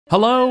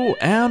Hello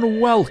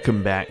and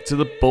welcome back to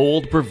the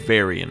Bold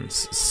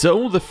Bavarians.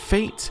 So the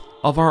fate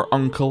of our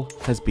uncle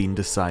has been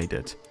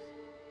decided.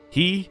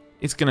 He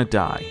is gonna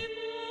die.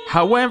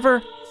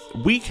 However,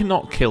 we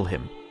cannot kill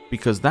him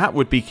because that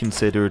would be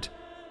considered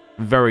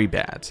very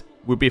bad.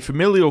 Would be a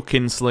familial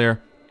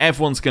kinslayer,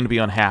 everyone's gonna be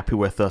unhappy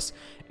with us.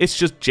 It's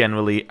just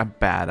generally a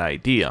bad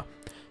idea.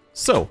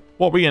 So,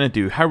 what are we gonna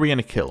do? How are we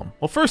gonna kill him?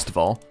 Well, first of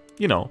all,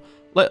 you know,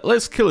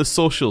 let's kill his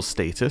social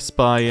status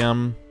by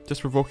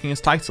just revoking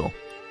his title.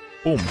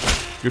 Boom.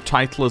 Your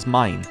title is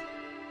mine.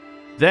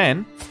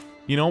 Then,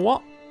 you know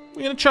what?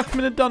 We're going to chuck him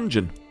in a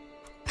dungeon.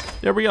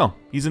 There we go.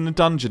 He's in the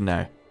dungeon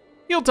now.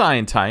 He'll die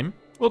in time.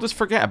 We'll just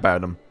forget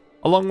about him.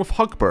 Along with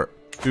Hugbert.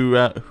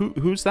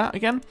 Who's that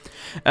again?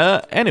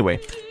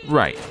 Anyway,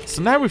 right.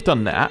 So now we've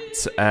done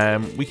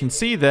that, we can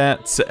see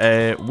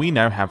that we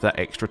now have that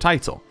extra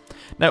title.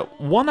 Now,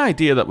 one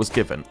idea that was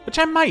given, which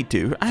I might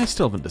do, I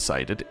still haven't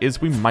decided, is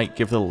we might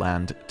give the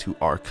land to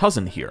our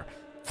cousin here.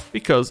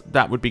 Because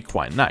that would be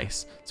quite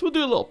nice. So we'll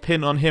do a little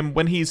pin on him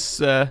when he's,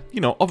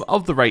 you know,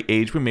 of the right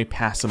age. We may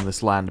pass him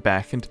this land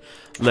back and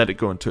let it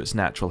go into its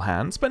natural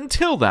hands. But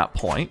until that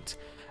point,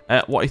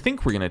 what I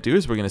think we're going to do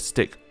is we're going to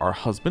stick our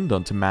husband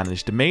onto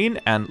managed domain.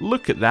 And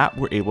look at that,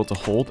 we're able to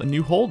hold a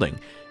new holding.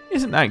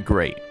 Isn't that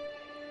great?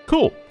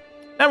 Cool.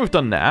 Now we've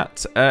done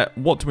that,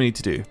 what do we need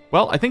to do?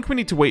 Well, I think we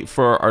need to wait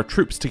for our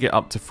troops to get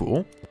up to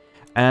full.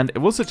 And it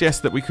will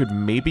suggest that we could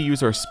maybe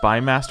use our Spy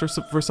Master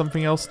for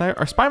something else now.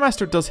 Our Spy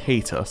Master does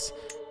hate us.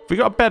 If we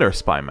got a better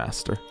Spy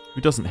Master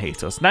who doesn't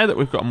hate us, now that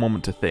we've got a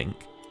moment to think.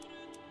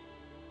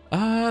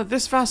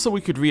 This vassal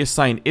we could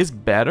reassign is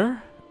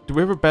better. Do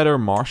we have a better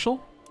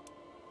Marshal?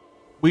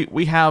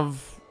 We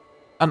have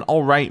an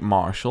alright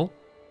Marshal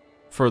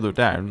further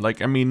down.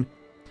 Like, I mean,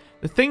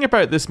 the thing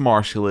about this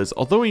Marshal is,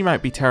 although he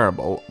might be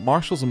terrible,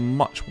 Marshal's a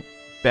much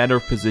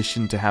better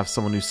position to have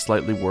someone who's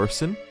slightly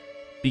worse in.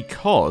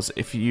 Because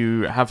if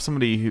you have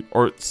somebody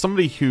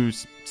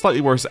who's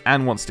slightly worse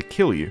and wants to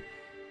kill you,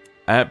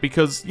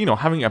 because, you know,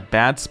 having a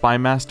bad spy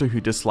master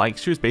who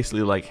dislikes you is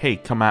basically like, hey,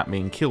 come at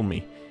me and kill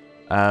me.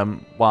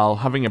 While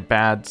having a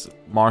bad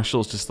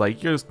marshal is just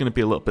like, you're just going to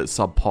be a little bit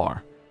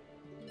subpar.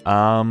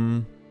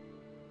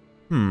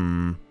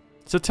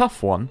 It's a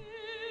tough one.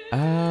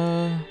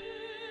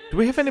 Do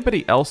we have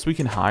anybody else we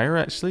can hire,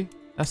 actually?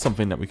 That's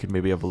something that we could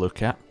maybe have a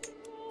look at.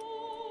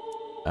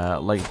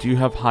 Like, do you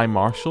have High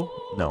Marshal?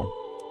 No.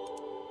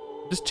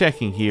 Just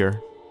checking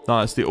here.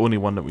 No, that's the only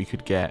one that we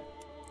could get.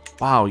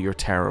 Wow, you're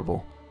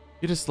terrible.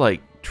 You're just,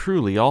 like,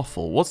 truly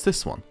awful. What's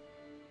this one?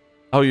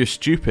 Oh, you're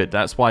stupid.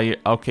 That's why you...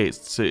 Okay,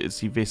 so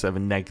you basically have a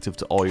negative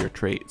to all your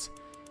traits.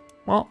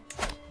 Well,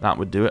 that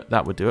would do it.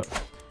 That would do it.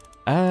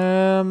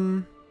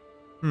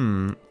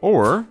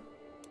 Or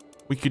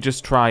we could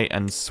just try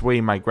and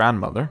sway my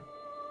grandmother.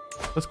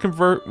 Let's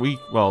convert...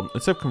 Well,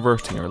 instead of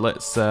converting her,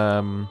 let's...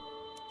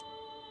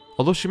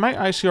 Although she might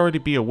actually already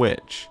be a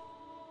witch.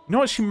 You know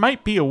what? She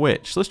might be a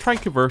witch. Let's try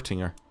converting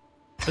her.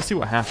 Let's see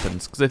what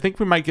happens. Because I think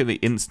we might get the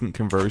instant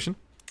conversion.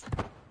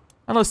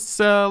 And let's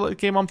let the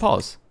game on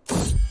pause.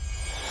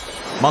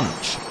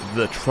 Munch,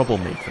 the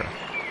troublemaker.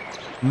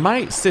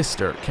 My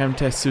sister,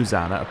 Countess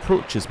Susanna,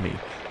 approaches me,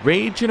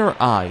 rage in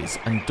her eyes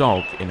and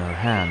dog in her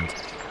hand,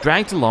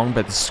 dragged along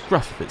by the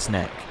scruff of its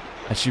neck.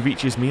 As she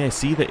reaches me, I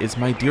see that it's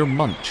my dear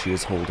Munch she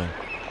is holding.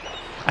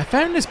 I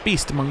found this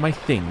beast among my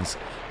things.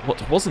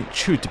 What wasn't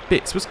chewed to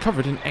bits was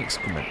covered in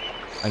excrement.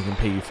 I can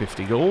pay you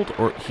 50 gold,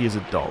 or he is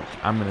a dog.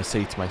 I'm going to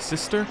say to my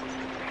sister,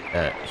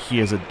 he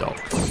is a dog.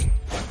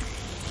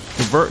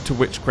 Convert to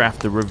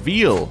witchcraft, the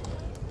reveal.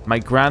 My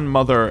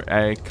grandmother,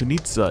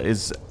 Kunitsa,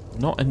 is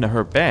not in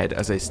her bed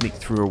as I sneak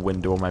through her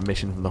window on my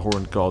mission from the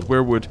Horned God.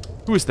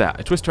 Who is that?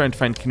 I twist around to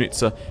find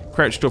Kunitsa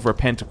crouched over a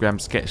pentagram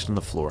sketched on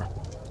the floor.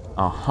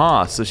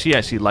 Aha, so she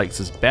actually likes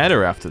us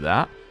better after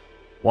that.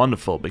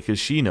 Wonderful, because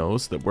she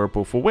knows that we're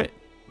both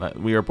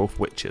we are both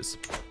witches.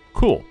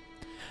 Cool.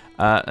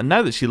 And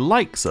now that she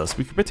likes us,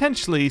 we could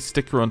potentially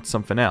stick her on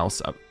something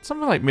else.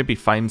 Something like maybe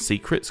find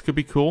secrets could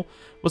be cool.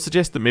 We'll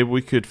suggest that maybe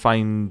we could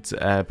find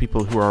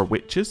people who are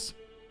witches.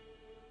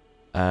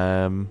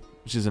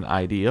 Which is an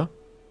idea.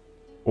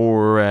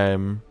 Or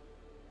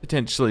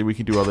potentially we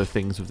could do other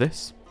things with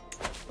this.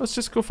 Let's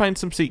just go find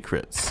some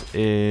secrets.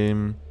 I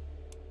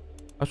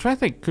was trying to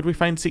think, could we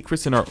find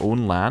secrets in our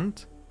own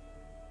land?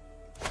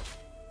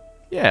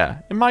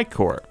 Yeah, in my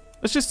court.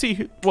 Let's just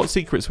see what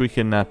secrets we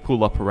can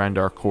pull up around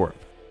our court.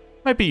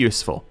 Might be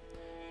useful.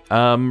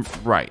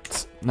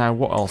 Right. Now,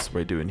 what else are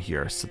we doing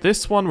here? So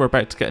this one, we're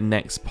about to get a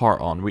next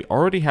part on. We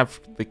already have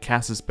the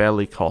Casus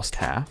Belli cost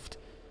halved.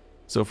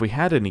 So if we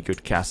had any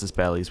good Casus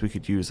Bellis, we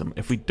could use them.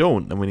 If we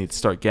don't, then we need to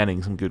start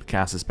getting some good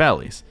Casus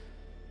Bellis.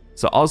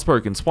 So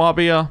Augsburg and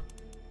Swabia,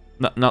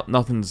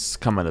 nothing's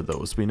coming of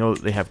those. We know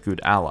that they have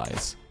good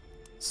allies.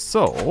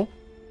 So,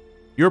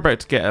 you're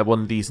about to get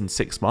one of these in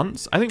 6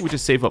 months. I think we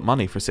just save up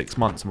money for 6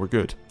 months and we're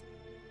good.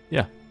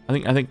 Yeah, I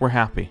think we're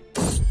happy.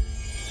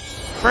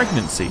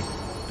 Pregnancy.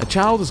 A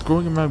child is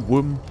growing in my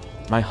womb.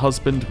 My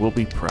husband will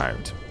be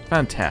proud.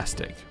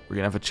 Fantastic. We're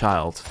going to have a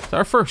child. It's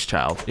our first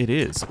child. It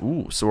is.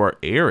 Ooh, so our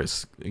heir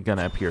is going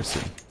to appear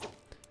soon.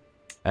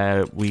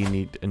 we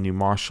need a new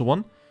martial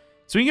one.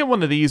 So we can get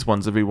one of these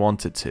ones if we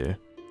wanted to.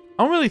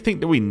 I don't really think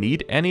that we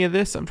need any of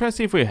this. I'm trying to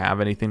see if we have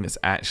anything that's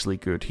actually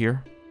good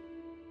here.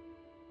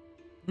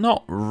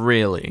 Not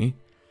really.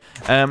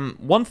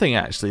 One thing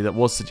actually that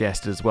was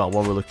suggested as well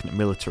while we're looking at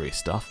military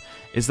stuff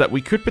is that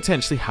we could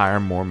potentially hire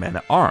more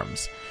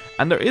men-at-arms.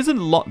 And there is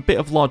a bit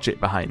of logic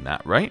behind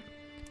that, right?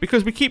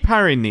 Because we keep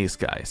hiring these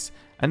guys.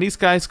 And these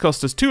guys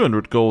cost us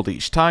 200 gold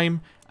each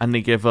time. And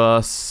they give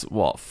us,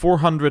 what,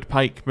 400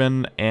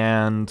 pikemen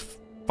and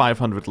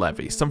 500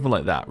 levies. Something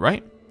like that,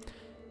 right?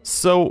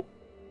 So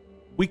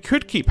we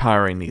could keep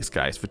hiring these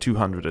guys for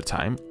 200 a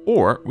time.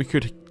 Or we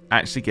could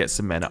actually get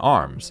some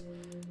men-at-arms.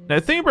 Now,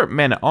 the thing about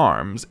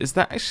men-at-arms is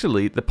that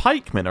actually the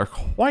pikemen are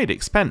quite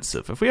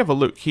expensive. If we have a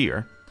look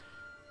here,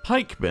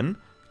 pikemen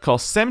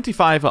cost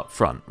 75 up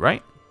front,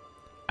 right?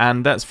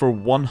 And that's for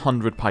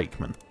 100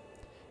 pikemen.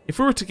 If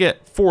we were to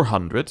get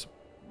 400,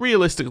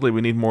 realistically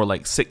we need more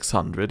like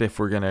 600 if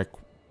we're going to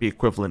be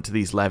equivalent to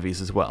these levies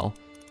as well.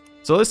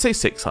 So let's say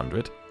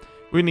 600.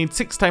 We need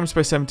 6 times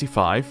by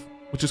 75,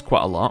 which is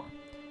quite a lot.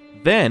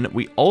 Then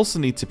we also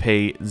need to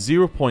pay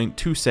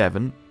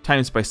 0.27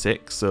 times by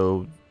 6,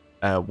 so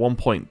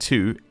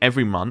 1.2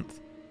 every month,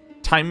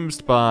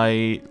 times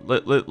by,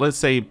 let's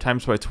say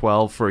times by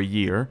 12 for a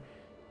year.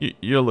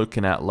 You're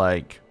looking at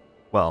like,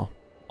 well,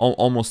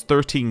 almost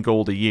 13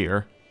 gold a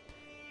year,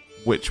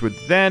 which would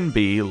then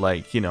be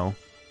like, you know,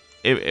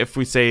 if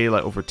we say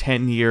like over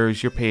 10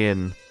 years, you're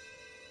paying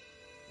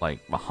like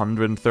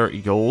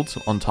 130 gold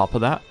on top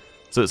of that.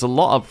 So it's a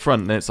lot up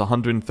front, and it's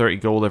 130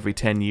 gold every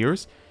 10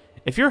 years.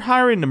 If you're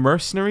hiring the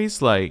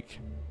mercenaries like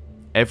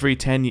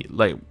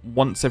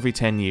once every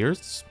 10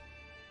 years,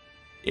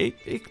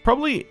 it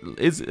probably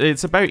is,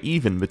 it's about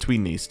even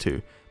between these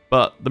two.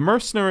 But the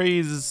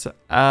mercenaries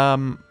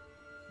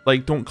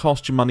like don't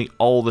cost you money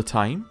all the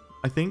time,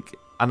 I think,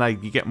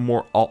 and you get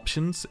more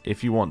options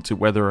if you want to,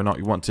 whether or not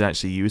you want to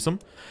actually use them.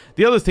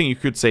 The other thing you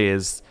could say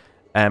is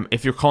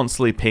if you're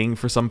constantly paying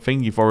for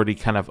something, you've already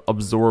kind of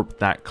absorbed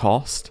that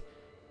cost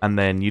and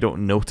then you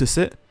don't notice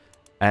it,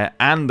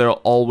 and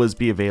they'll always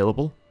be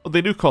available. Well,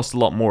 they do cost a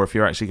lot more if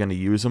you're actually going to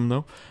use them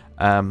though.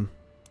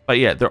 But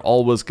yeah, they're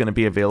always going to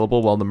be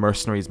available, while the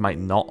mercenaries might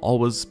not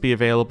always be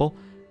available,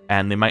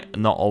 and they might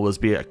not always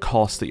be at a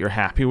cost that you're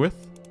happy with.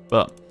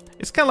 But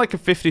it's kind of like a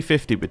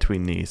 50-50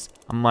 between these.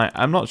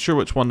 I'm not sure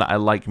which one that I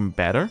like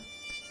better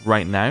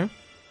right now.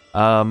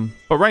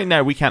 But right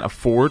now we can't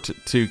afford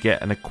to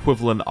get an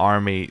equivalent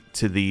army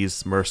to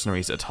these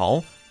mercenaries at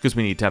all, because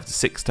we need to have the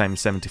 6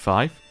 times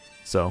 75.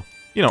 So,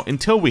 you know,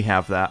 until we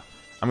have that,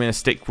 I'm going to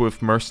stick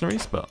with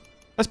mercenaries, but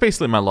that's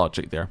basically my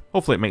logic there.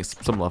 Hopefully it makes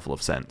some level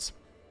of sense.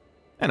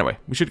 Anyway,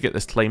 we should get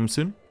this claim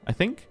soon, I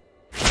think.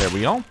 There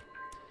we go.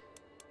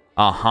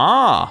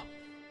 Aha!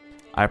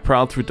 I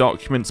prowled through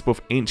documents both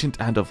ancient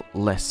and of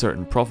less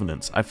certain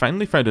provenance. I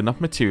finally found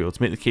enough material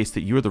to make the case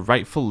that you are the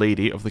rightful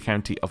lady of the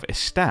county of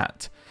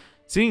Estat.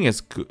 Seeing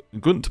as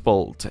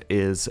Guntbolt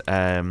is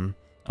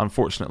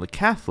unfortunately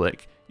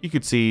Catholic, you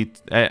could see,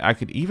 I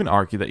could even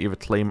argue that you have a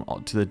claim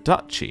to the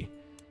duchy.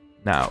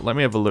 Now, let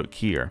me have a look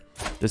here.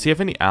 Does he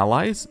have any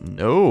allies?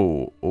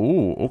 No.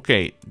 Oh,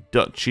 okay.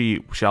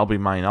 Duchy shall be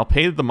mine. I'll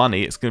pay the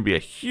money. It's going to be a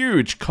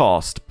huge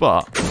cost,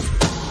 but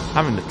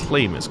having the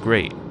claim is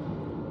great.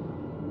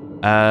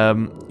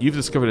 You've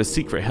discovered a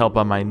secret held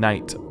by my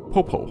knight,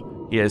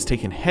 Popo. He has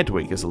taken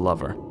Hedwig as a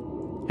lover.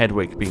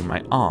 Hedwig being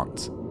my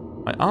aunt.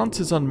 My aunt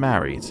is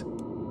unmarried.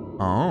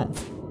 Oh.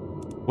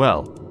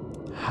 Well,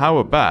 how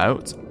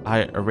about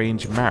I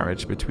arrange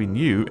marriage between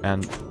you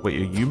and...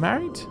 Wait, are you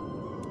married?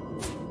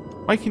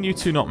 Why can you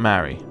two not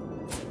marry?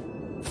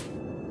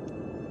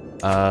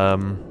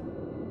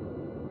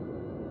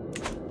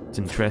 It's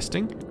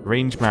interesting.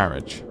 Arrange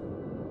marriage.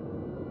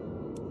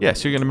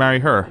 Yes, you're going to marry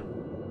her.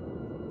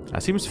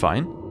 That seems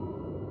fine.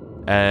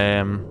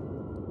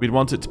 We'd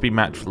want it to be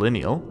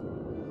matrilineal.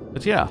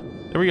 But yeah,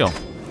 there we go.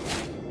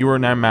 You are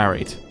now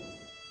married.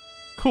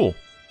 Cool.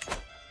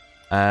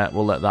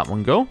 We'll let that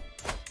one go.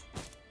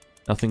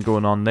 Nothing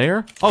going on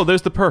there. Oh,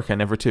 there's the perk I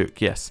never took.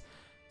 Yes.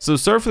 So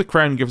serve for the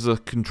crown gives us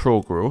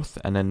control growth,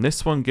 and then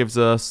this one gives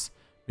us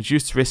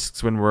reduced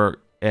risks when we're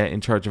in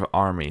charge of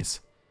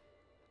armies.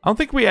 I don't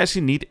think we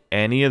actually need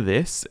any of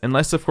this,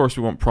 unless of course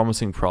we want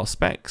promising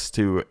prospects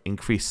to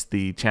increase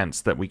the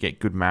chance that we get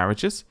good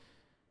marriages.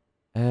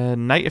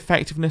 Knight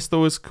effectiveness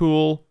though is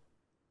cool.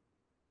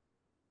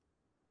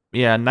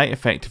 Yeah, knight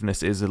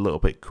effectiveness is a little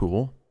bit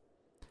cool.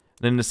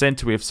 And in the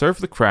center we have serve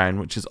for the crown,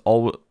 which is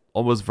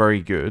always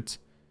very good.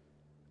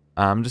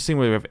 I'm just seeing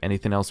whether we have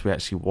anything else we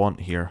actually want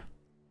here.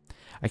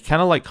 I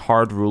kind of like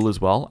hard rule as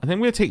well. I think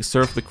we're going to take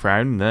serve for the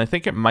crown, and then I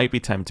think it might be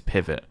time to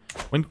pivot.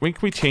 When can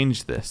we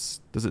change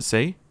this? Does it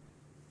say?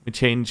 We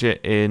change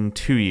it in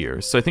 2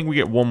 years. So I think we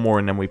get one more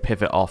and then we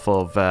pivot off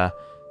of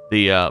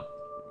the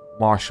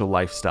martial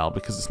lifestyle,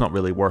 because it's not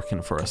really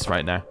working for us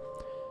right now.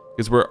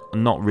 Because we're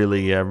not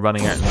really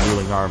running out and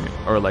ruling army,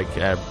 or like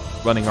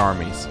running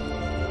armies.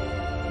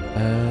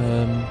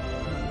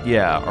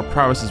 Yeah, our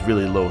prowess is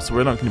really low, so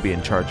we're not going to be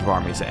in charge of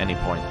armies at any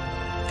point.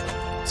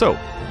 So,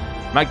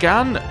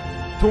 Magan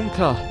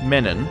Tonka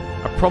Menon,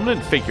 a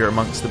prominent figure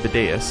amongst the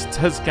Bedaists,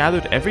 has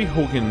gathered every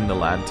Hogan in the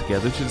land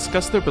together to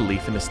discuss their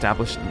belief and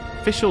establish an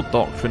official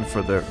doctrine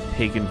for their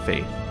pagan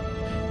faith.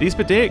 These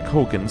Bedaic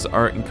Hogans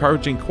are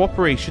encouraging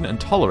cooperation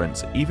and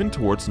tolerance even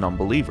towards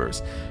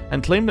non-believers,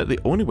 and claim that the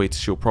only way to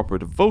show proper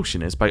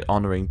devotion is by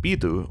honouring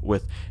Bidu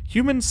with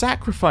human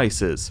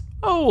sacrifices.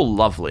 Oh,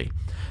 lovely.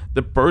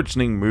 The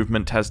burgeoning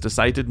movement has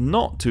decided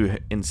not to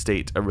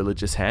instate a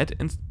religious head,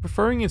 and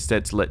preferring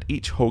instead to let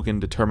each Hogan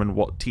determine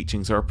what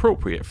teachings are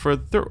appropriate for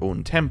their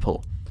own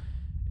temple.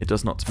 It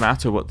does not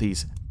matter what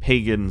these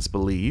pagans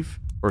believe,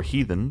 or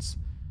heathens.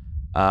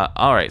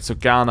 Alright, so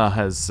Ghana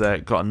has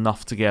got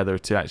enough together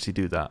to actually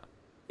do that.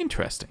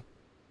 Interesting.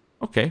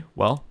 Okay,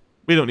 well,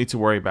 we don't need to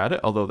worry about it,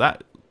 although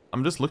that,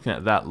 I'm just looking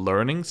at that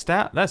learning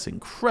stat, that's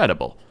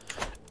incredible.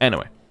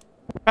 Anyway,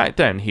 back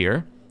down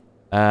here,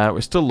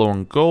 we're still low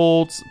on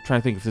gold. I'm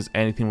trying to think if there's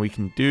anything we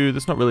can do.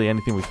 There's not really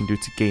anything we can do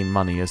to gain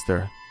money, is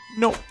there?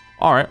 Nope.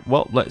 Alright,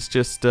 well, let's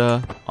just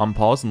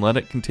unpause and let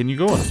it continue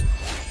going.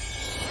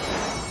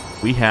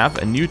 We have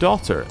a new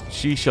daughter.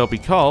 She shall be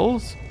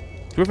called...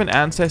 Do we have an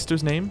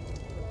ancestor's name?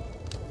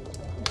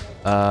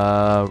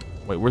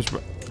 Wait, where's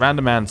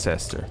random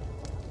ancestor?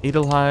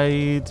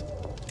 Adelheid,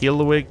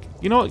 Hilwig.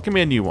 You know what? Give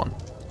me a new one.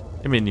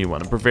 Give me a new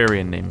one. A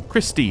Bavarian name.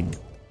 Christine.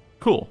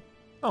 Cool.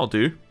 That'll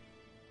do.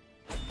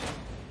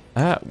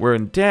 We're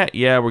in debt.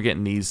 Yeah, we're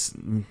getting these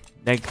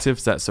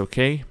negatives. That's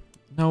okay.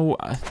 No,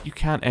 you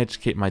can't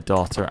educate my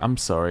daughter. I'm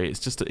sorry. It's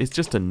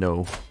just a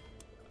no.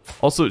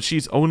 Also,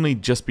 she's only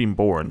just been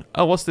born.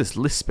 Oh, what's this?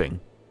 Lisping.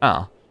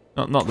 Ah,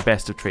 not the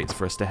best of traits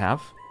for us to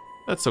have.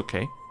 That's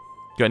okay.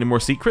 Got any more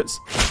secrets?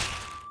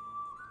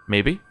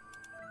 Maybe.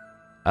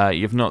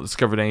 You've not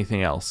discovered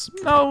anything else.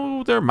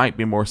 No, there might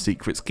be more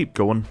secrets. Keep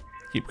going.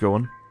 Keep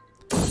going.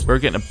 We're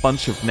getting a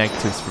bunch of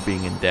negatives for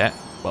being in debt.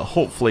 Well,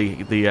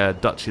 hopefully the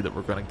duchy that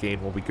we're going to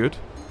gain will be good.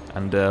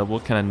 And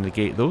we'll kind of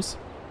negate those.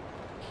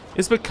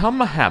 It's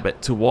become a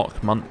habit to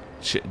walk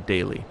Munch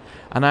daily.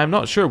 And I'm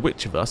not sure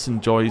which of us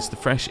enjoys the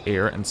fresh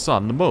air and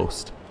sun the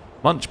most.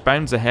 Munch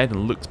bounds ahead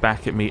and looks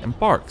back at me and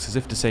barks as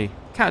if to say,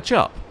 catch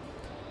up.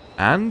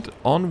 And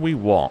on we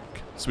walk.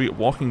 Sweet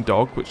walking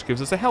dog, which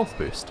gives us a health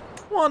boost.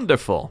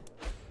 Wonderful.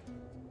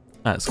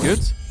 That's good.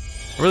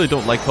 I really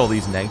don't like all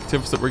these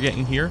negatives that we're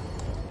getting here.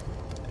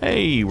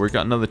 Hey, we've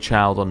got another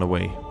child on the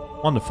way.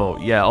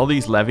 Wonderful. Yeah, all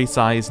these levy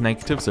size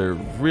negatives are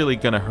really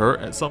going to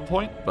hurt at some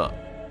point, but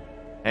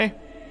hey,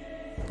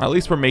 at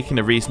least we're making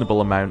a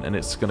reasonable amount and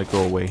it's going to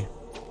go away.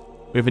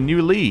 We have a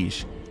new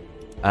liege.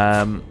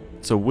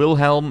 So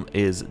Wilhelm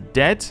is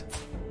dead,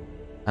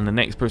 and the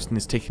next person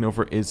who's taking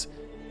over is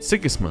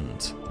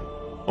Sigismund.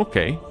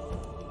 Okay.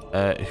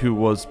 Who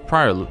was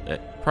prior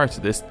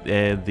to this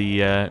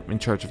in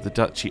charge of the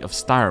Duchy of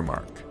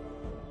Steiermark.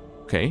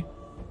 Okay.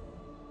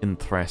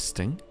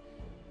 Interesting.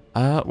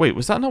 Wait,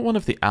 was that not one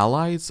of the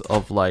allies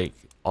of, like,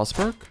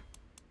 Augsburg?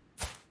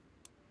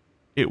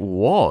 It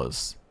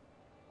was.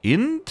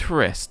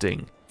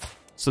 Interesting.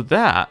 So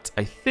that,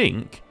 I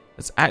think,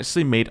 has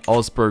actually made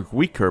Augsburg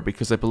weaker,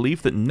 because I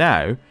believe that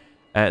now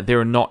they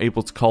are not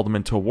able to call them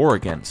into a war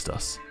against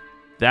us.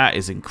 That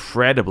is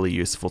incredibly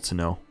useful to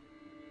know.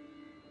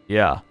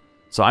 Yeah.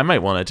 So I might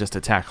want to just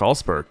attack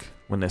Augsburg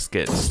when this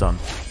gets done.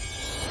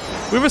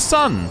 We have a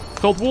son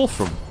called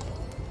Wolfram.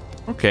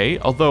 Okay,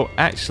 although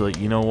actually,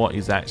 you know what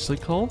he's actually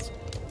called?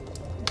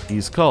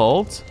 He's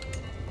called...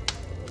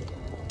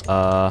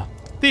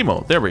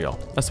 Themo. There we go.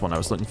 That's the one I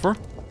was looking for.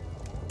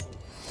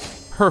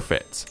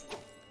 Perfect.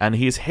 And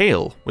he's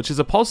Hale, which is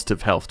a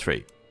positive health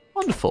trait.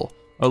 Wonderful.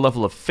 Our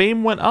level of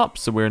fame went up,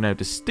 so we're now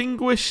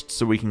distinguished,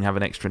 so we can have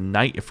an extra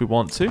knight if we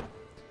want to.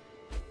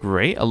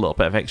 Great. A little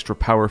bit of extra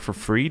power for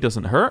free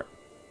doesn't hurt.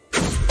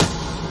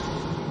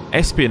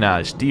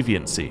 Espionage,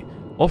 deviancy.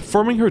 While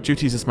performing her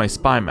duties as my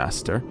spy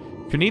master,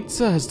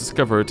 Kunitsa has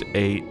discovered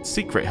a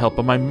secret held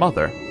by my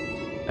mother.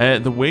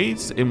 The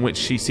ways in which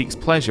she seeks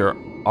pleasure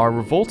are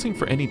revolting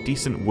for any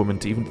decent woman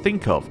to even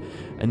think of,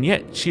 and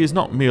yet she is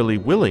not merely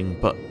willing,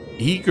 but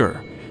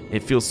eager.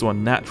 It feels so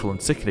unnatural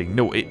and sickening.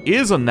 No, it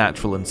is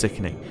unnatural and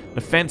sickening. An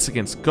offense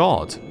against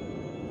God.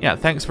 Yeah,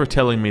 thanks for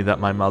telling me that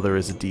my mother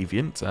is a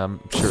deviant. I'm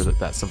sure that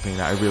that's something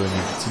that I really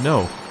needed to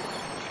know.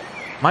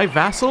 My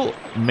vassal,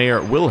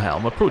 Mayor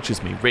Wilhelm,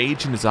 approaches me,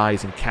 rage in his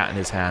eyes and cat in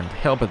his hand,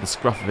 held by the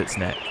scruff of its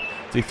neck.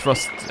 As he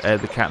thrusts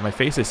the cat in my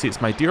face, I see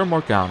it's my dear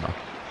Morgana.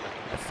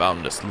 I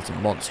found this little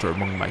monster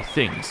among my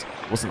things.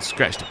 Wasn't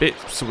scratched a bit,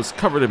 so was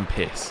covered in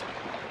piss.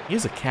 He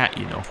is a cat,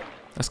 you know.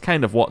 That's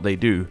kind of what they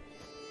do.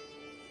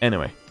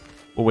 Anyway,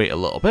 we'll wait a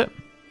little bit.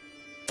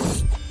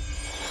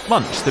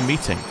 Munch, the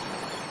meeting.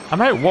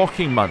 I'm out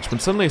walking Munch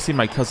when suddenly I see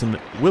my cousin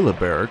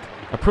Willeberg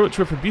approach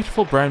with a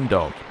beautiful brown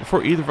dog.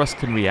 Before either of us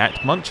can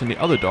react, Munch and the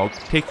other dog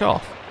take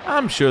off.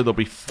 I'm sure they'll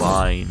be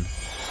fine.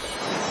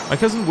 My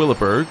cousin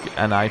Willeberg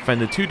and I find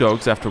the two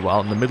dogs after a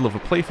while in the middle of a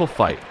playful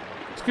fight.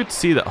 It's good to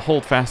see that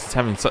Holdfast is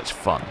having such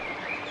fun.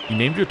 You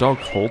named your dog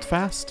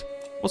Holdfast?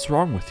 What's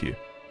wrong with you?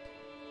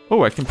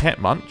 Oh, I can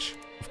pet Munch.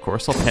 Of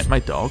course, I'll pet my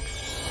dog.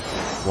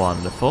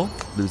 Wonderful.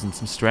 Losing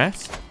some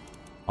stress.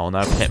 I'll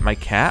now pet my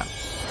cat.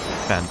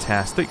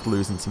 Fantastic.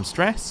 Losing some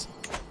stress.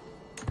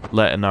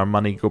 Letting our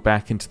money go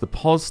back into the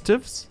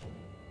positives.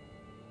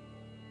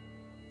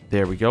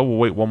 There we go. We'll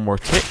wait one more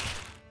tick.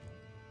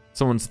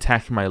 Someone's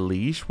attacking my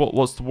liege.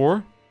 What's the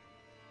war?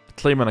 A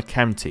claim on a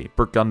county.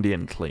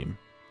 Burgundian claim.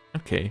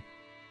 Okay.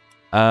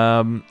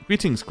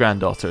 Greetings,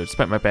 granddaughter.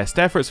 Despite my best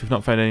efforts, we've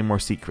not found any more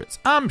secrets.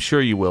 I'm sure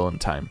you will in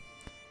time.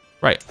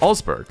 Right,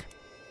 Augsburg.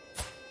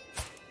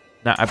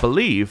 Now, I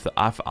believe that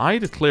if I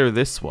declare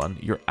this one,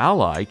 your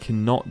ally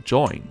cannot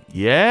join.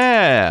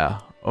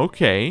 Yeah!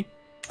 Okay.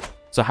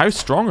 So how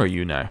strong are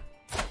you now?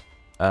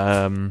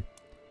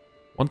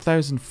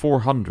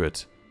 1,400.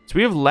 So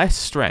we have less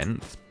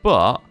strength,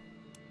 but...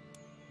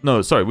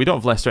 No, sorry, we don't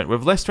have less strength. We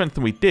have less strength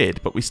than we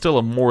did, but we still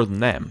have more than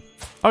them.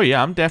 Oh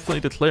yeah, I'm definitely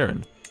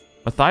declaring.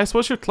 Matthias,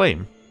 what's your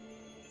claim?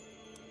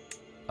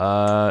 You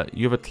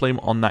have a claim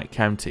on that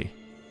county.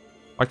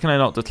 Why can I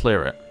not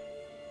declare it?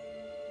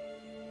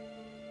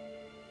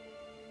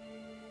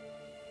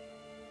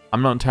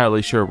 I'm not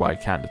entirely sure why I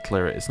can't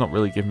declare it. It's not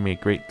really giving me a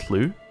great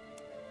clue.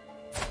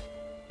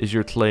 Is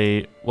your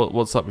claim...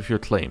 What's up with your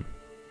claim?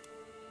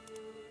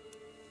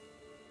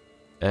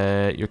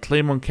 Your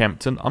claim on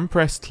Kempton.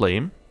 Unpressed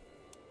claim.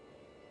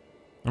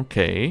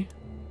 Okay.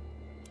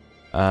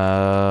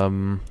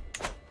 And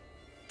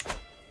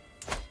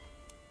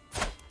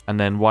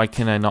then why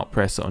can I not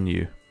press it on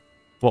you?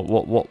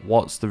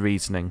 What's the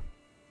reasoning?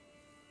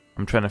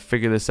 I'm trying to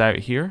figure this out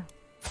here.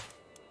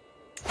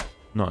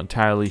 Not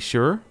entirely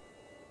sure.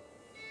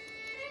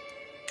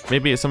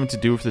 Maybe it's something to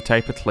do with the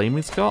type of claim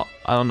he's got?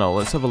 I don't know.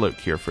 Let's have a look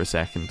here for a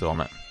second on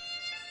it.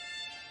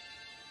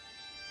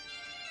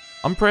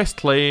 Unpressed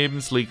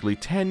claims, legally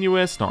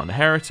tenuous, not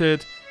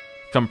inherited.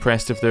 Become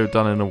pressed if they're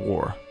done in a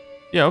war.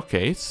 Yeah,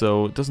 okay.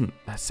 So it doesn't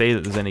say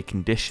that there's any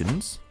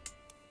conditions.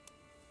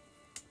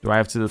 Do I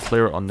have to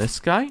declare it on this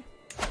guy?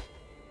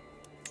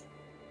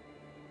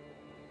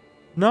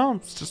 No,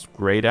 it's just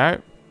grayed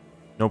out.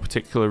 No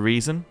particular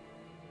reason.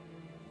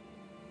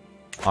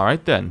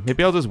 Alright then.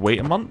 Maybe I'll just wait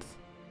a month.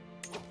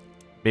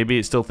 Maybe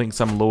it still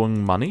thinks I'm low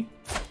on money.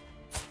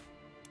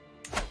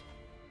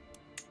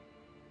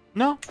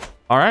 No.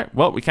 Alright,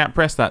 well, we can't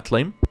press that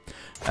claim.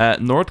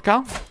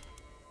 Nordkal.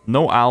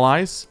 No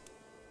allies.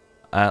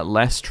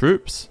 Less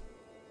troops.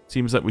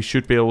 Seems that we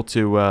should be able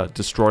to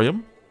destroy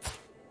him.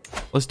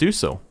 Let's do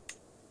so.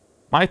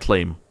 My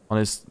claim on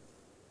his...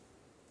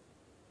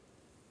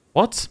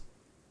 What?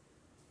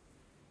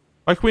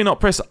 Why can we not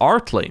press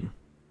our claim?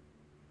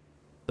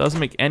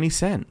 Doesn't make any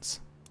sense.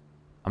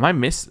 I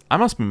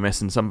must be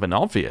missing something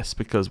obvious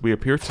because we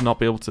appear to not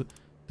be able to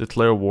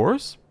declare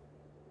wars?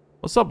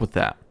 What's up with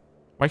that?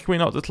 Why can we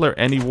not declare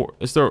any war?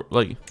 Is there,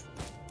 like...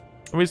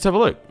 Let me just have a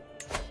look.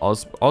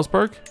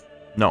 Augsburg?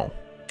 No.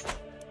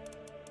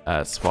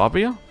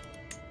 Swabia?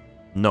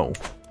 No.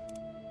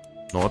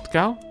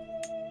 Nordgau?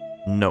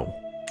 No.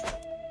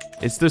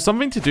 Is there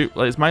something to do...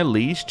 Like, is my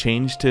liege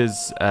changed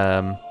his...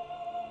 We're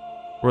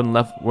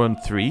on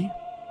 3?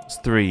 It's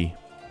 3.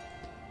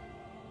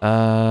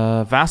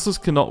 Vassals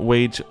cannot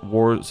wage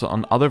wars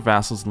on other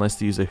vassals unless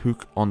they use a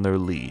hook on their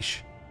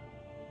liege.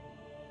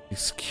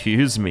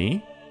 Excuse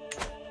me?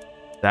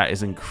 That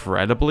is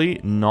incredibly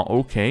not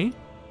okay.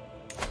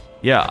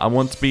 Yeah, I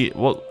want to be...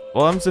 What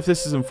happens if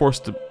this is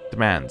enforced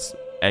demands?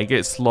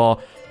 Agates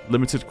law,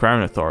 limited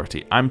crown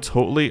authority. I'm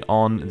totally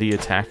on the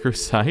attacker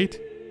side.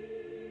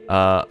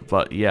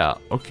 But yeah,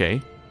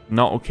 okay.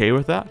 Not okay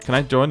with that. Can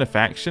I join a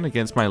faction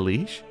against my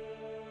liege?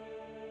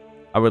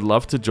 I would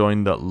love to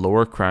join the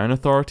lower crown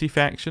authority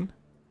faction.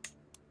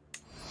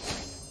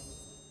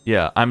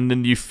 Yeah, I'm the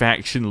new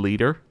faction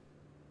leader.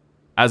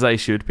 As I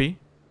should be.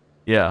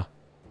 Yeah.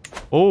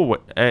 Oh,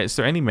 is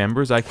there any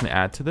members I can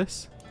add to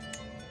this?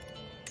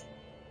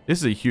 This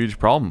is a huge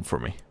problem for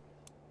me.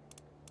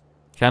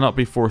 Cannot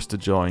be forced to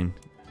join.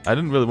 I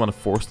didn't really want to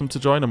force them to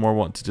join. I more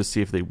want to just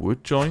see if they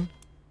would join.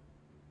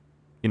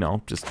 You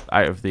know, just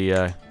out of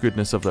the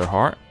goodness of their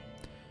heart.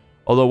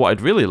 Although what I'd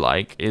really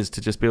like is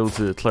to just be able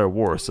to declare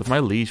war. So if my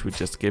liege would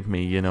just give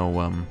me, you know,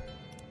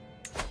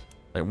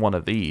 like one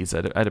of these,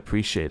 I'd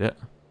appreciate it.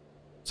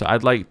 So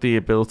I'd like the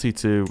ability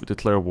to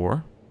declare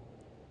war.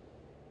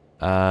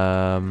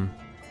 And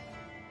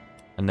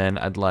then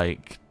I'd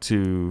like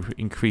to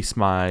increase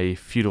my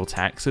feudal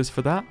taxes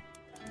for that.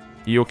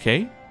 Are you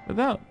okay with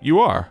that? You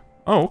are.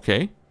 Oh,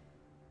 okay.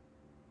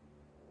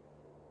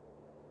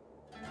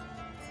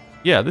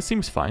 Yeah, this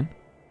seems fine.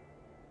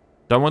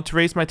 Do I want to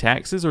raise my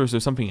taxes, or is there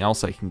something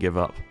else I can give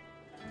up?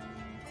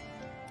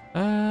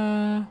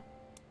 I'll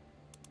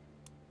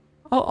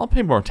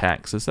pay more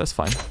taxes, that's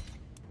fine.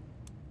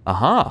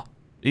 Aha!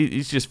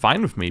 He's just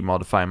fine with me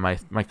modifying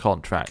my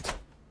contract.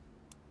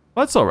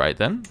 Well, that's alright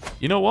then.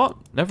 You know what?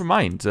 Never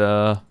mind.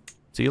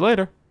 See you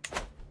later.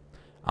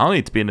 I don't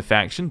need to be in a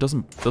faction.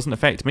 Doesn't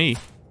affect me.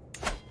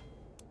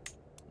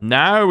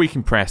 Now we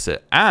can press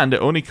it. And it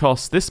only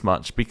costs this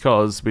much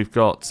because we've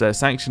got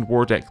Sanctioned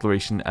War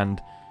Declaration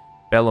and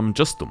Bellum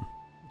Justum,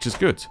 which is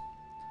good.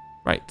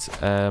 Right.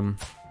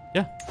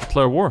 Yeah,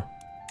 declare war.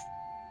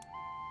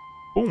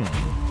 Boom.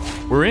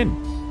 We're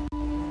in.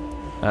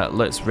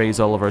 Let's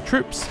raise all of our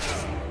troops.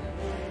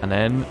 And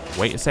then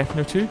wait a second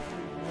or two.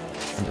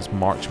 And just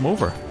march them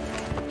over.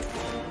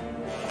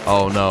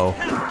 Oh no.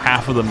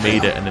 Half of them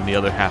made it and then the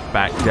other half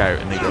backed out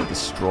and they got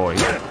destroyed.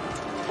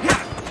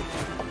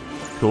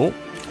 Cool.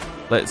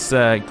 Let's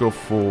go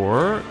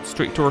for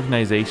strict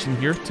organization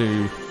here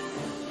to...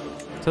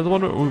 Is that the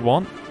one that we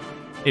want?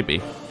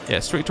 Maybe. Yeah,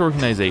 strict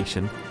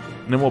organization.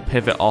 And then we'll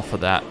pivot off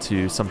of that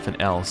to something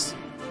else.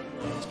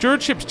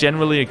 Stewardship's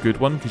generally a good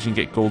one because you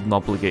can get golden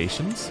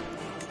obligations.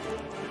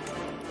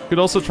 Could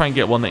also try and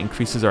get one that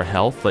increases our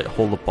health, like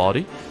whole of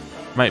body.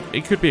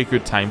 It could be a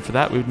good time for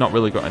that. We've not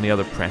really got any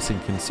other pressing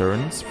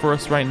concerns for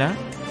us right now.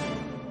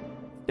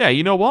 Yeah,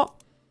 you know what?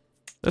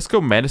 Let's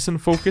go medicine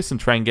focus and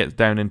try and get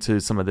down into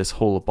some of this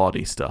whole of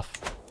body stuff.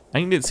 I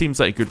think it seems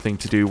like a good thing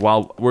to do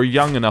while we're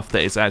young enough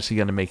that it's actually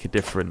going to make a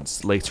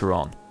difference later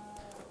on.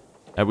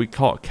 We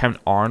caught Count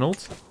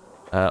Arnold.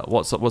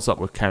 What's up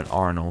with Count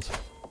Arnold?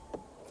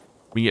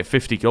 We get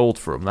 50 gold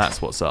for him.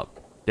 That's what's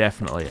up.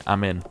 Definitely.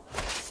 I'm in.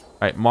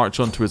 Alright, march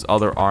onto his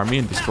other army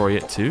and destroy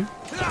it too.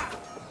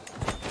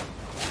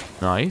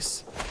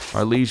 Nice.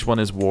 Our liege won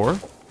his war.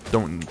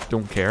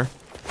 Don't care.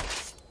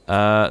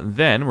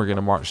 Then we're going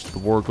to march to the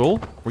war goal.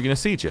 We're going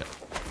to siege it.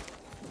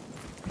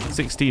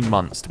 16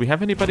 months. Do we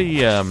have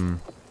anybody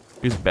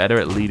who's better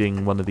at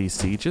leading one of these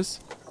sieges?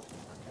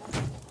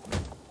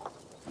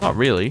 Not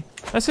really.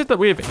 I said that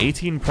we have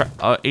 18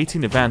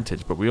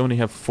 advantage, but we only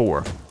have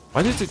 4.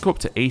 Why did it go up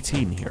to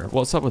 18 here?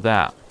 What's up with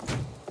that?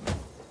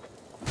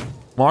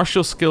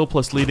 Martial skill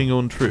plus leading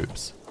own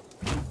troops.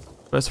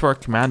 That's for our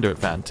commander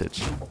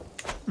advantage.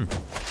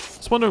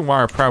 Just wondering why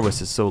our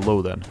prowess is so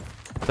low then.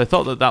 I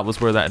thought that that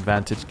was where that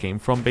advantage came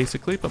from,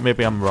 basically, but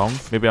maybe I'm wrong.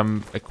 Maybe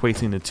I'm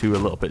equating the two a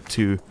little bit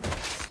too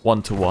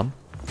one-to-one.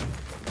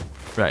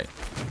 Right.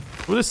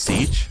 With a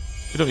siege,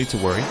 we don't need to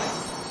worry.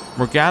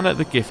 Morgana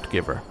the gift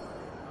giver.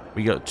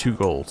 We got 2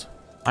 gold.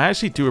 I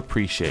actually do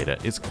appreciate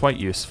it. It's quite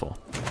useful.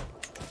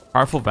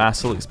 Powerful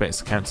vassal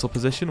expects a council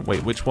position.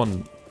 Wait, which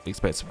one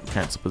expects a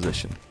council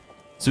position?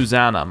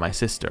 Susanna, my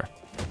sister.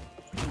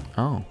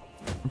 Oh,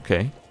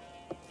 okay.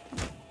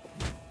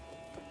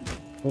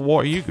 Well,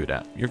 what are you good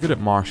at? You're good at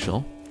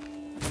martial.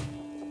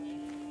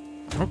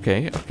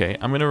 Okay, okay.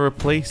 I'm going to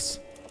replace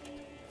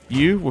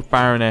you with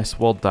Baroness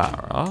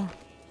Waldara.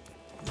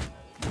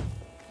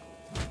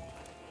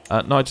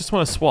 No, I just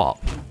want to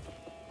swap.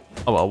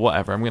 Oh, well,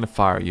 whatever. I'm going to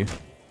fire you.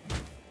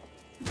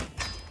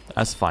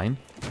 That's fine.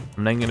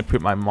 I'm then going to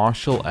put my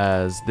marshal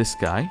as this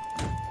guy.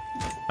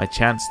 My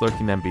chancellor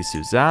can then be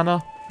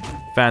Susanna.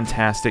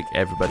 Fantastic.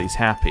 Everybody's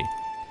happy.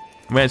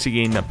 I'm actually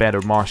getting a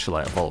better marshal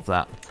out of all of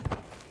that.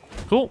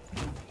 Cool.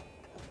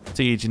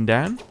 Sieging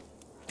down.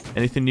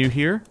 Anything new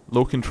here?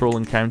 Low control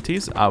in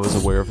counties. I was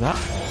aware of that.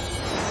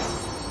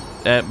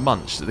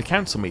 Munch, the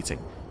council meeting.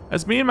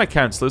 As me and my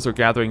councillors are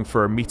gathering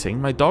for a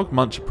meeting, my dog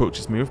Munch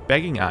approaches me with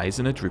begging eyes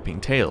and a drooping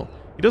tail.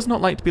 He does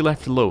not like to be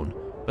left alone,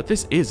 but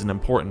this is an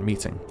important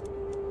meeting.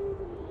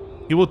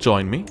 He will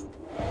join me.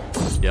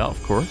 Yeah,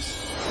 of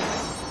course.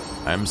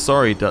 I am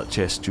sorry,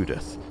 Duchess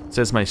Judith,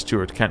 says my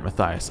steward, Count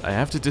Matthias. I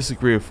have to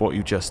disagree with what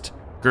you just...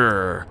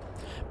 Grrr.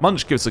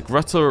 Munch gives a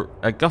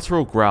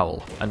guttural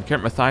growl, and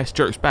Count Matthias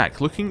jerks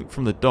back, looking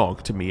from the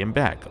dog to me and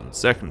back. On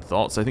second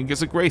thoughts, I think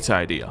it's a great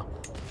idea.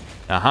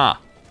 Aha.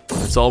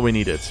 That's all we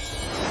needed.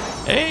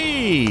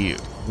 Hey!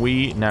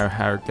 We now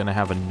are going to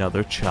have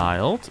another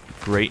child.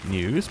 Great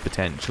news,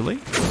 potentially.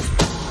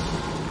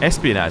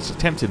 Espionage,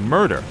 attempted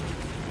murder.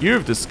 You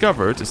have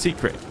discovered a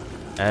secret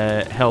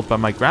held by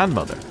my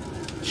grandmother.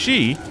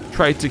 She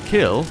tried to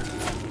kill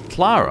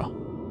Clara.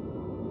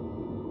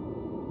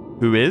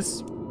 Who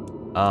is?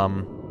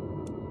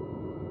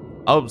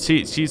 Oh,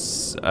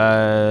 she's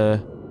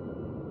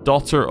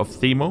daughter of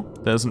Themo.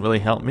 That doesn't really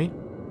help me.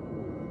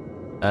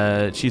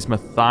 She's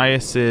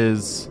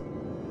Matthias's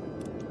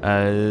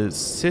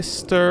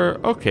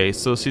sister. Okay,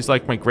 so she's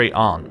like my great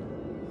aunt.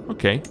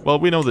 Okay, well,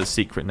 we know the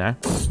secret now.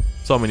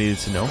 That's all we needed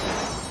to know.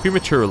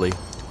 Prematurely.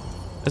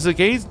 As the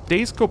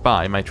days go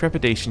by, my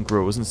trepidation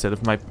grows instead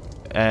of my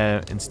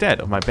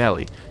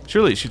belly.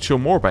 Surely it should show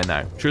more by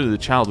now. Surely the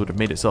child would have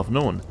made itself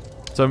known.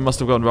 Something must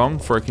have gone wrong,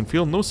 for I can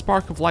feel no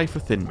spark of life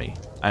within me.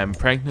 I am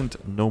pregnant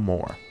no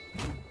more.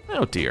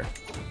 Oh dear.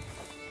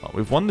 Well,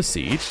 we've won the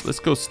siege.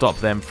 Let's go stop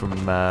them from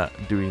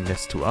doing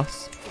this to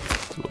us.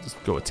 So we'll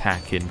just go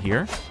attack in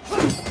here.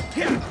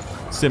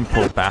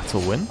 Simple battle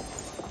win.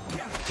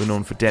 We're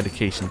known for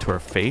dedication to our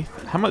faith.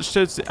 How much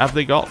have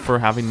they got for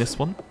having this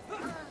one?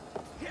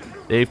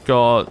 They've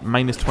got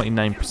minus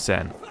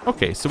 29%.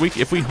 Okay, so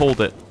if we hold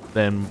it,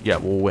 then yeah,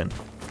 we'll win.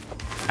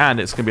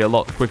 And it's going to be a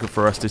lot quicker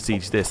for us to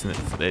siege this than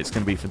it's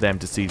going to be for them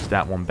to siege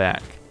that one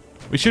back.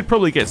 We should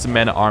probably get some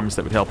men-at-arms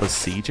that would help us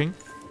sieging.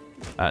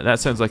 That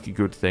sounds like a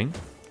good thing.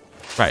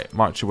 Right,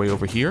 march away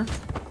over here.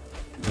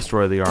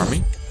 Destroy the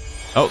army.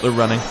 Oh, they're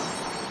running.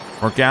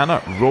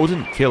 Morgana,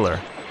 rodent killer.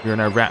 We are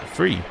now rat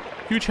free.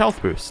 Huge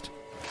health boost.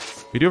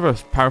 We do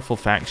have a powerful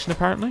faction,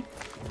 apparently.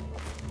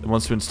 That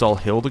wants to install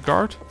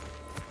Hildegard.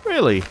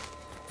 Really?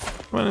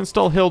 We want to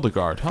install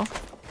Hildegard, huh?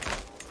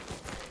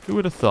 Who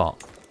would have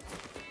thought?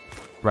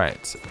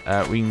 Right,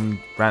 we can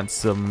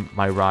ransom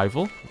my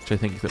rival, which which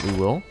I think that we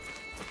will.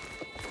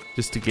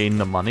 Just to gain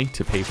the money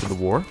to pay for the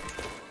war.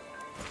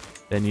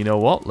 Then you know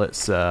what?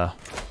 Let's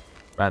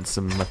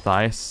ransom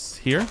Matthias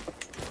here.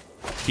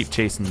 Keep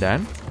chasing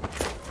down.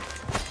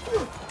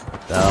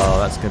 Oh,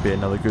 that's going to be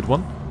another good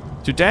one.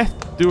 To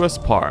death do us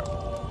part.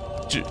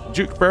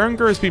 Duke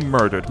Berengar has been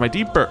murdered. My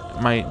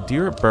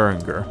dear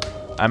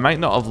Berengar, I might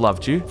not have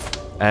loved you,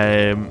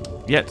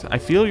 yet I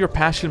feel your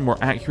passion more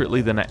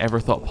accurately than I ever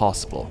thought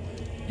possible.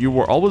 You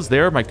were always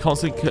there, my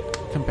constant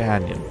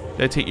companion.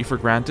 Did I take you for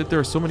granted? There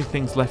are so many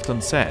things left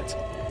unsaid.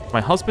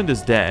 My husband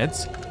is dead,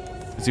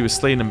 as he was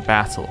slain in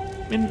battle.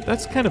 I mean,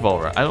 that's kind of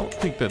alright. I don't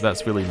think that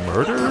that's really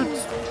murdered,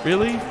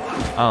 really?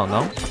 I don't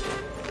know.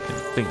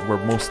 I think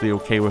we're mostly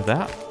okay with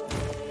that.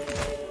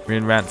 We're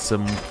in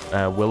ransom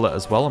Willa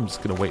as well. I'm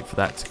just going to wait for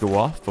that to go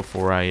off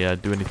before I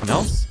do anything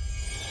else.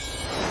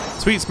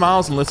 Sweet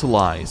smiles and little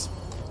lies.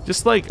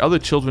 Just like other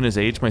children his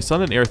age, my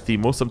son and heir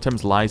Themo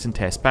sometimes lies and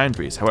tests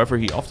boundaries. However,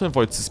 he often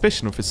avoids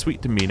suspicion with his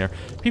sweet demeanor.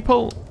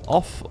 People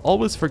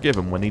always forgive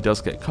him when he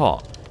does get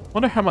caught.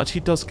 Wonder how much he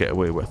does get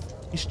away with.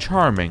 He's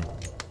charming.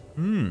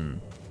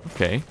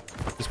 Okay.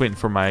 Just waiting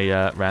for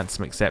my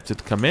ransom accepted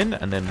to come in,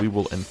 and then we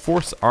will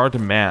enforce our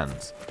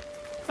demands.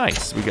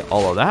 Nice. We get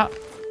all of that.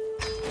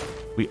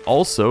 We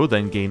also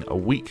then gain a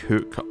weak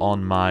hook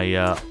on my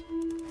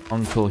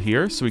uncle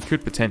here, so we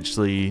could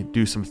potentially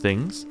do some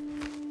things.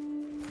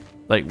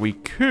 Like, we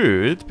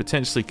could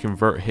potentially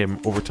convert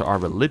him over to our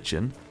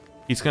religion.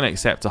 He's going to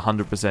accept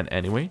 100%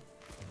 anyway.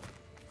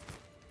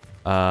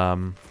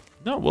 No,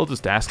 we'll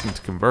just ask him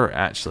to convert,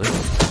 actually.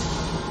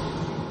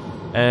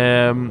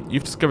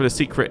 You've discovered a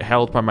secret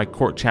held by my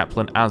court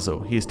chaplain,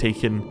 Azo. He has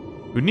taken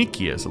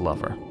Uniki as a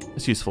lover.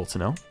 It's useful to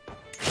know.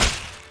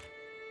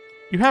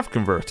 You have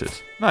converted.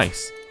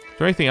 Nice. Is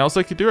there anything else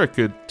I could do? I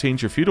could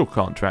change your feudal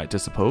contract, I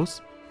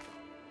suppose.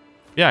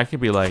 Yeah, I could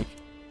be like,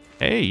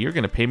 hey, you're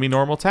going to pay me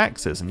normal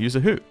taxes and use a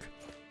hook.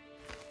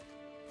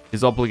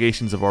 His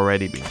obligations have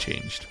already been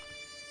changed.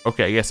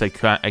 Okay, I guess I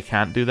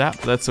can't do that,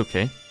 but that's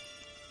okay.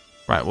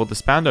 Right, we'll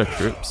disband our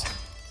troops.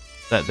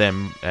 Let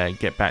them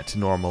get back to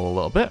normal a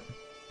little bit.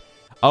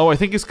 Oh, I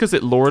think it's because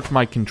it lowered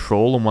my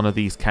control on one of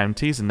these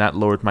counties, and that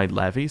lowered my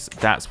levies.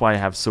 That's why I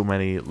have so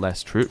many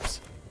less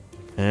troops.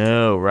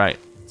 Oh, right.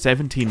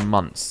 17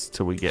 months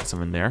till we get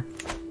some in there.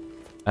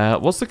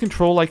 What's the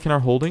control like in our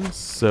holdings?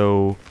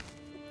 So,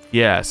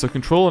 yeah, so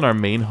control in our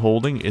main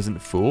holding isn't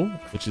full,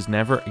 which is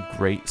never a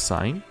great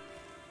sign.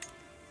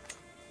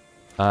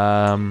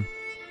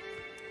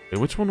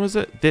 Which one was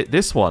it?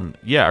 This one.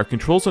 Yeah, our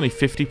control's only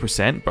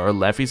 50%, but our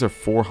levies are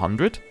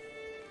 400.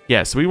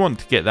 Yeah, so we want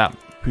to get that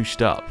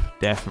pushed up,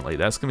 definitely.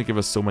 That's going to give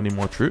us so many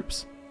more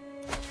troops.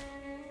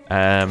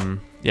 Yeah,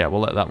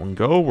 we'll let that one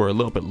go. We're a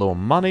little bit low on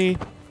money.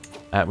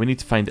 We need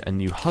to find a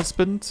new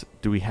husband.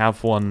 Do we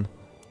have one?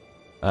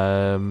 We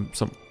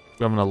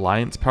have an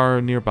alliance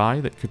power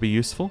nearby that could be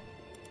useful.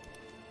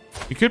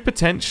 We could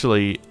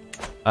potentially...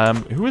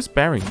 who is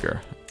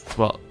Berengar?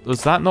 Well,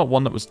 was that not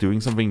one that was doing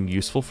something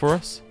useful for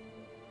us?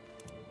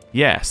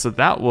 Yeah, so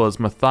that was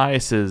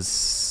Matthias's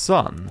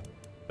son.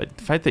 But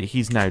the fact that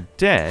he's now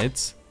dead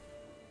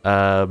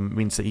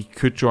means that he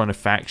could join a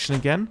faction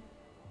again.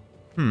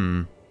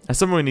 That's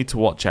something we need to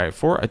watch out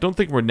for. I don't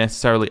think we're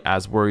necessarily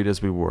as worried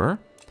as we were.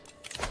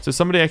 So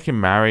somebody I can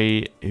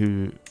marry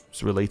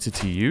who's related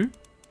to you.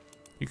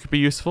 You could be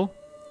useful.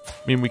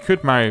 I mean, we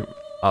could marry...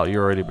 Oh,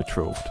 you're already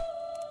betrothed.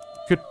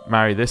 Could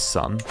marry this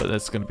son, but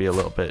that's going to be a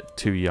little bit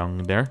too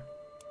young there.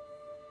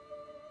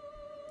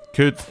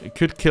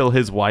 Could kill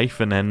his wife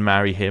and then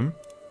marry him.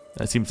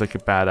 That seems like a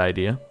bad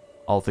idea,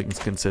 all things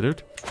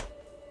considered.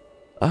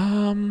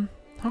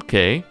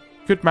 Okay.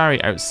 Could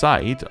marry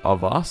outside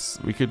of us.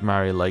 We could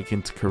marry like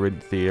into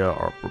Carinthia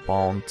or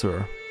Brabant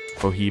or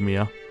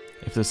Bohemia,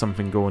 if there's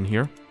something going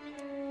here.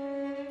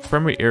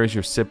 Primary heir is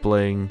your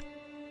sibling,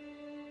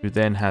 who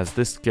then has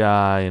this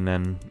guy, and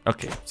then...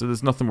 Okay, so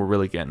there's nothing we're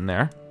really getting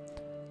there.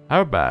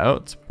 How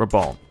about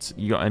Brabant?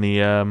 You got any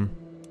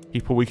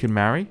people we can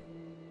marry?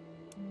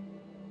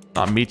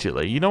 Not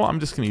immediately. You know what?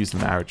 I'm just going to use the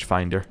marriage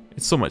finder.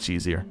 It's so much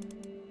easier.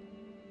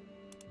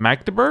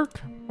 Magdeburg?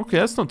 Okay,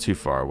 that's not too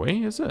far away,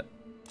 is it?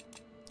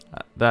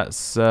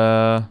 That's,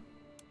 yeah,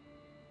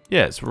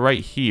 it's right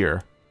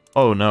here.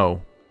 Oh,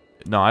 no.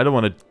 No, I don't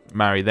want to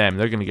marry them.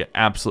 They're going to get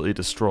absolutely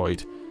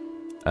destroyed.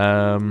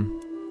 Got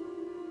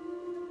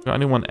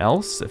anyone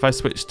else? If I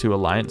switch to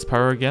alliance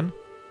power again.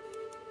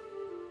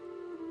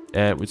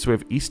 So we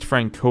have East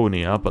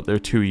Franconia, but they're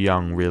too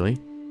young, really.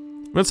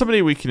 We want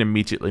somebody we can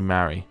immediately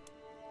marry.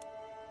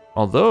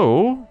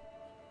 Although,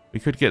 we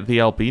could get the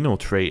albino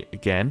trait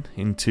again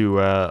into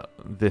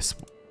this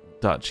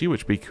duchy,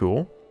 which would be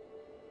cool.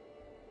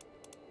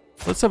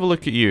 Let's have a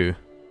look at you.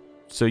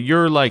 So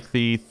you're like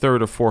the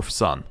third or fourth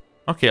son.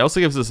 Okay, also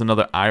gives us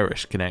another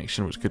Irish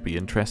connection, which could be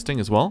interesting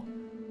as well.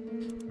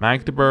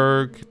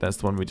 Magdeburg, that's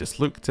the one we just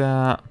looked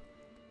at.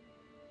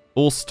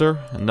 Ulster,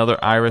 another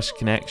Irish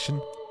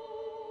connection.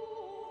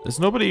 There's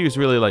nobody who's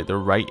really like the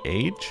right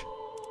age.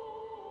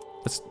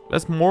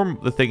 That's more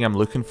the thing I'm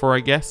looking for, I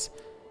guess.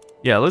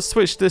 Yeah, let's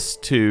switch this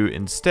to,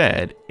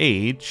 instead,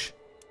 age.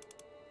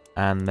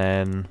 And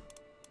then,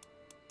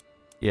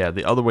 yeah,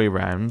 the other way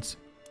around.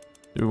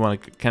 Do we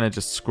want to kind of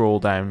just scroll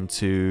down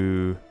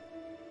to,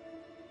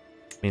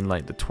 I mean,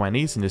 like the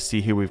 20s and just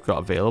see who we've got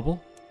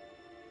available?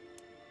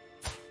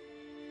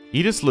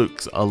 He just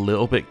looks a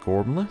little bit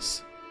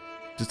gormless.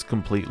 Just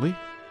completely.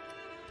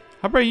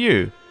 How about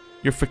you?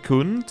 You're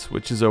fecund,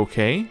 which is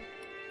okay.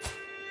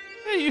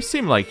 Yeah, you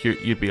seem like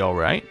you'd be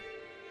alright.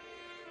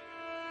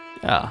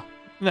 Yeah.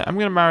 I'm going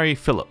to marry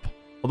Philip.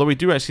 Although we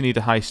do actually need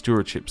a high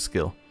stewardship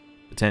skill.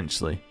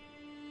 Potentially.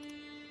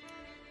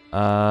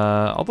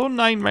 Although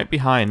 9 might be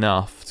high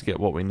enough to get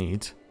what we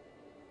need.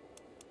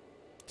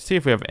 See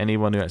if we have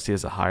anyone who actually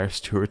has a higher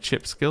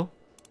stewardship skill.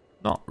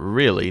 Not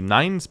really.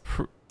 9's...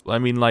 I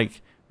mean,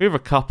 like... We have a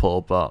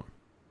couple, but... I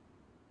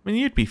mean,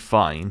 you'd be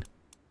fine.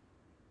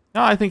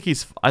 No, I think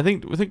he's... I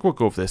think we'll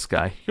go with this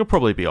guy. He'll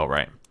probably be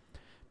alright.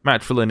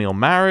 Matrilineal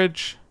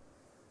marriage.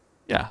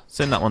 Yeah,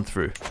 send that one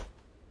through.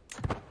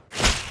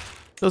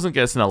 Doesn't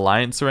get us an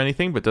alliance or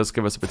anything, but does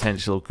give us a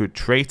potential good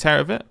trait out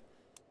of it.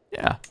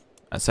 Yeah,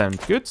 that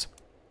sounds good.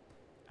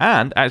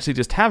 And actually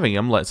just having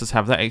him lets us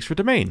have that extra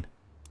domain.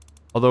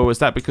 Although, is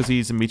that because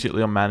he's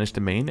immediately on managed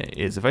domain? It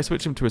is. If I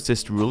switch him to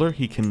assist ruler,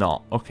 he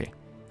cannot. Okay.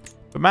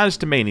 But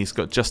managed domain, he's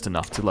got just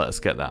enough to let us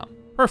get that.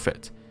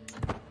 Perfect.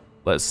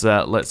 Let's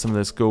let some of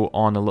this go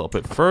on a little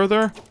bit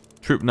further.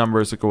 Troop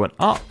numbers are going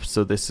up,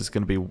 so this is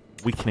going to be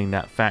weakening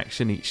that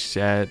faction each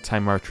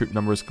time our troop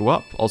numbers go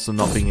up. Also,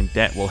 not being in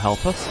debt will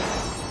help us.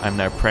 I'm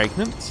now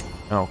pregnant.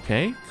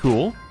 Okay,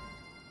 cool.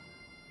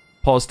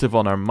 Positive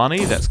on our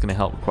money, that's going to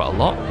help quite a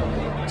lot.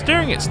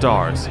 Staring at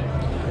stars.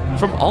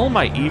 From all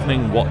my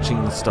evenings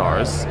watching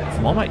stars,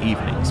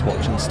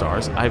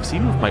 I have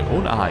seen with my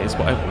own eyes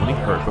what I've only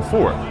heard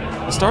before.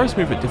 The stars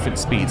move at different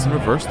speeds and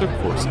reverse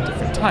their course at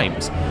different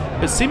times,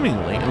 but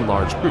seemingly in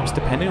large groups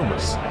depending on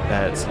which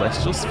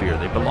celestial sphere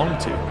they belong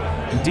to.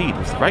 Indeed,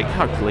 with the right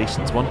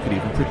calculations, one could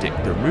even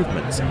predict their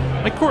movements.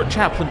 My court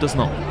chaplain does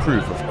not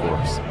approve, of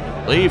course.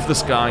 Leave the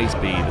skies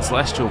be. The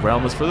celestial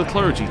realm is for the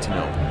clergy to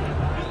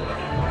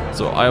know.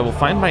 So I will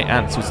find my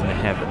answers in the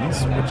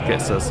heavens, which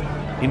gets us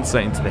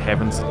insight into the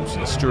heavens, which is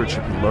a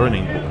stewardship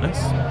learning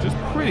bonus, which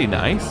is pretty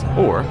nice.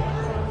 Or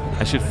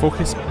I should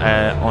focus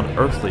on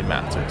earthly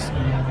matters,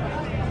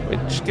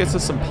 which gets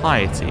us some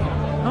piety.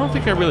 I don't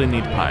think I really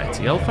need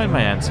piety. I'll find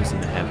my answers in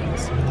the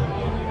heavens.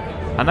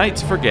 A night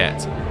to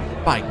forget.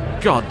 By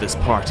God, this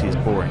party is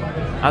boring.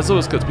 Azo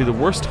has got to be the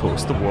worst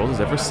host the world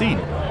has ever seen.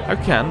 How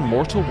can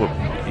mortal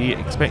woman be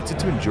expected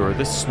to endure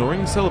this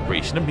snoring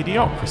celebration of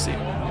mediocrity?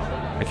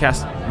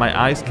 My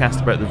eyes cast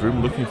about the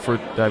room looking for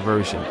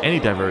diversion. Any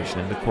diversion.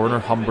 In the corner,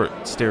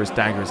 Humbert stares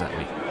daggers at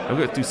me. I've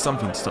got to do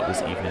something to stop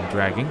this evening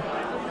dragging.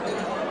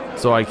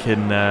 So I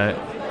can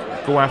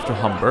go after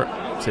Humbert.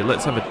 Say,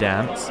 let's have a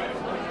dance.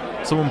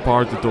 Someone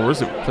barred the doors.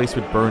 The place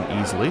would burn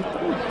easily.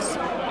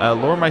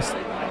 Lower my...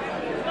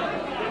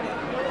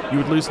 You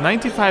would lose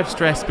 95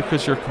 stress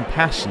because you're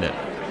compassionate.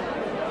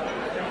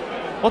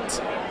 What?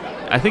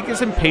 I think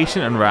it's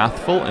impatient and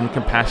wrathful, and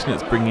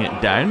compassionate's bringing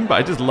it down, but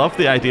I just love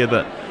the idea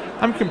that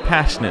I'm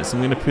compassionate, so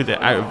I'm going to put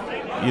it out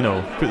of, you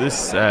know, put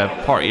this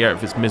party out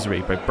of its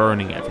misery by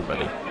burning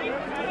everybody.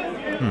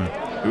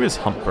 Who is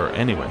Humbert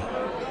anyway?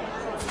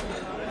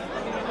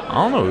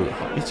 I don't know.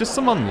 He's just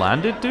some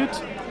unlanded dude.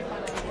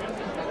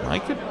 I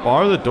could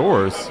bar the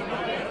doors.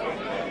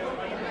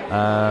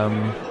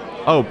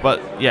 Oh,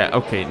 but yeah,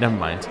 okay, never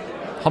mind.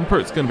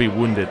 Humpert's going to be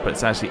wounded, but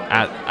it's actually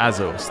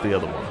Azos, the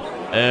other one.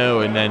 Oh,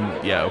 and then,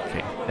 yeah,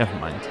 okay, never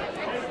mind.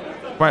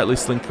 Quietly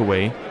slink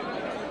away.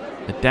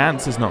 The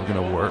dance is not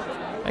going to work.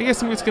 I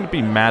guess I'm just going to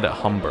be mad at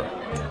Humbert.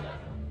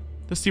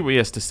 Let's see what he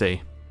has to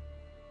say.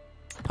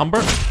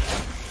 Humbert?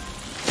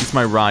 He's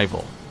my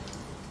rival.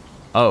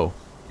 Oh,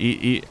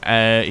 he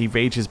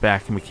rages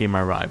back and became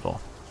my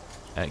rival.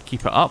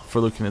 Keep it up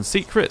for looking in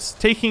secrets,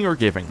 taking or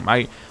giving.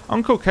 My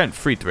uncle Count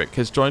Friedrich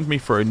has joined me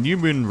for a new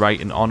moon rite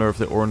in honor of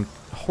the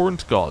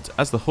horned god.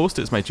 As the host,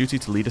 it is my duty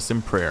to lead us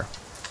in prayer.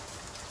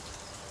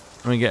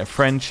 I'm going to get a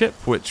friendship,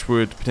 which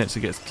would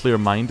potentially get us clear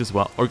mind as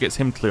well, or gets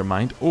him clear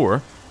mind,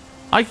 or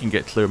I can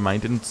get clear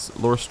mind and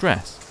lower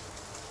stress.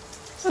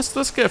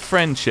 Let's get a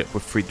friendship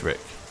with Friedrich.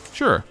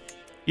 Sure.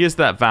 He is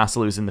that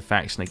vassal who's in the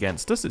faction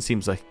against us. It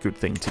seems like a good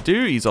thing to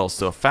do. He's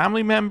also a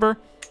family member.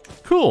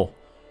 Cool.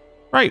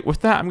 Right, with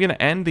that, I'm going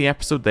to end the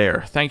episode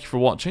there. Thank you for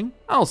watching.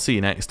 I'll see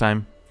you next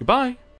time. Goodbye.